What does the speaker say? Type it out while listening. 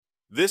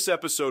This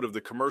episode of the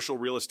Commercial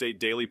Real Estate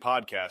Daily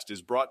Podcast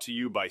is brought to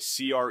you by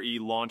CRE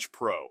Launch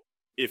Pro.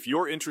 If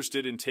you're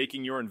interested in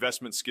taking your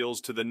investment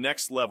skills to the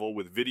next level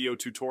with video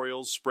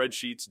tutorials,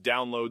 spreadsheets,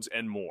 downloads,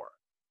 and more,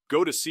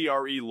 go to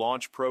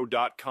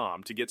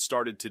crelaunchpro.com to get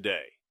started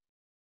today.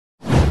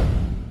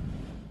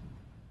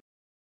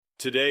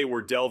 Today,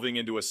 we're delving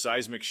into a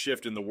seismic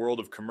shift in the world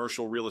of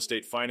commercial real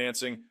estate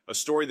financing, a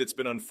story that's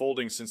been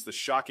unfolding since the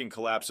shocking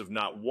collapse of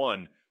not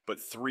one, but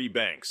three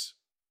banks.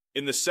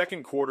 In the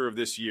second quarter of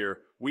this year,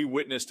 we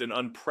witnessed an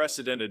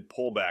unprecedented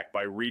pullback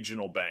by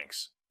regional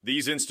banks.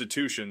 These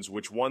institutions,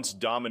 which once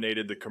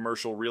dominated the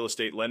commercial real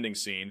estate lending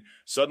scene,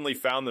 suddenly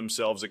found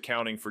themselves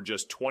accounting for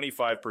just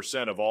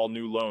 25% of all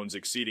new loans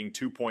exceeding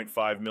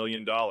 $2.5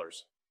 million.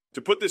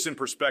 To put this in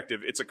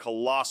perspective, it's a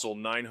colossal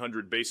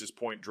 900 basis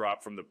point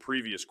drop from the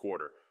previous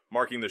quarter,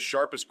 marking the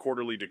sharpest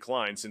quarterly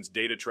decline since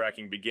data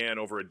tracking began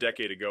over a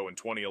decade ago in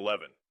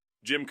 2011.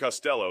 Jim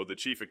Costello, the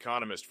chief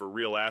economist for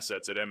real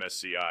assets at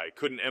MSCI,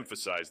 couldn't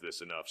emphasize this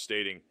enough,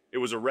 stating it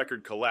was a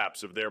record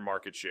collapse of their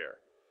market share.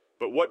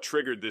 But what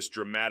triggered this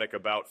dramatic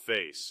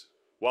about-face?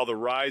 While the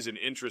rise in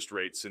interest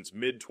rates since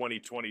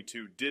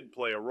mid-2022 did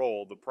play a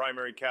role, the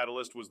primary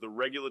catalyst was the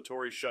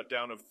regulatory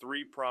shutdown of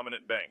three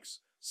prominent banks: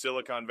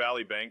 Silicon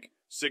Valley Bank,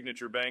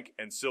 Signature Bank,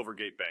 and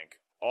Silvergate Bank,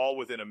 all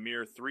within a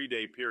mere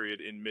 3-day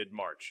period in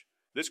mid-March.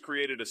 This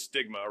created a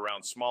stigma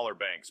around smaller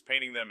banks,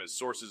 painting them as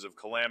sources of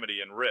calamity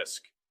and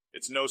risk.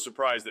 It's no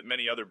surprise that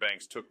many other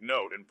banks took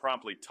note and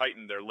promptly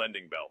tightened their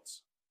lending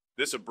belts.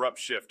 This abrupt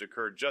shift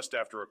occurred just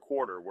after a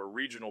quarter where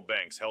regional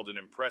banks held an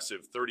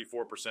impressive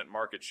 34%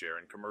 market share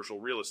in commercial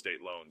real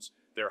estate loans,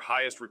 their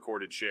highest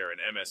recorded share in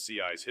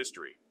MSCI's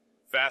history.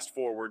 Fast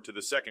forward to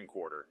the second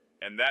quarter,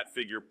 and that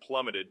figure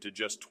plummeted to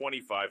just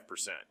 25%.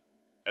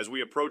 As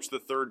we approach the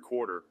third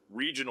quarter,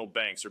 regional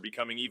banks are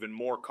becoming even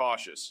more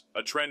cautious,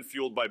 a trend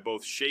fueled by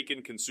both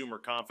shaken consumer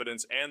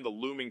confidence and the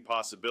looming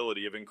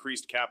possibility of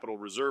increased capital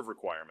reserve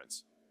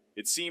requirements.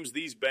 It seems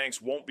these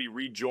banks won't be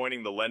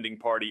rejoining the lending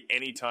party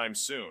anytime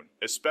soon,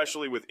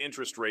 especially with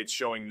interest rates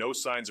showing no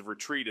signs of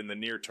retreat in the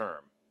near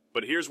term.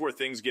 But here's where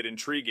things get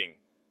intriguing.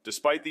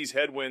 Despite these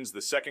headwinds,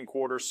 the second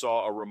quarter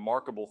saw a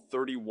remarkable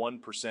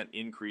 31%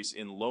 increase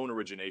in loan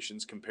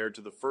originations compared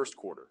to the first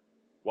quarter.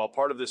 While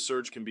part of this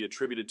surge can be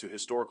attributed to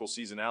historical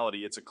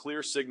seasonality, it's a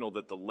clear signal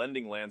that the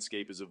lending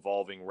landscape is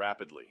evolving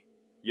rapidly.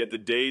 Yet the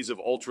days of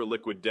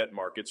ultra-liquid debt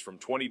markets from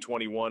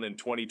 2021 and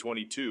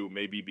 2022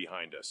 may be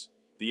behind us.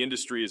 The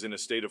industry is in a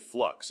state of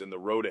flux and the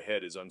road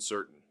ahead is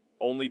uncertain.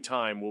 Only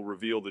time will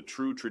reveal the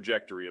true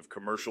trajectory of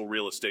commercial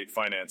real estate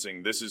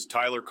financing. This is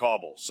Tyler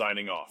Cauble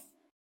signing off.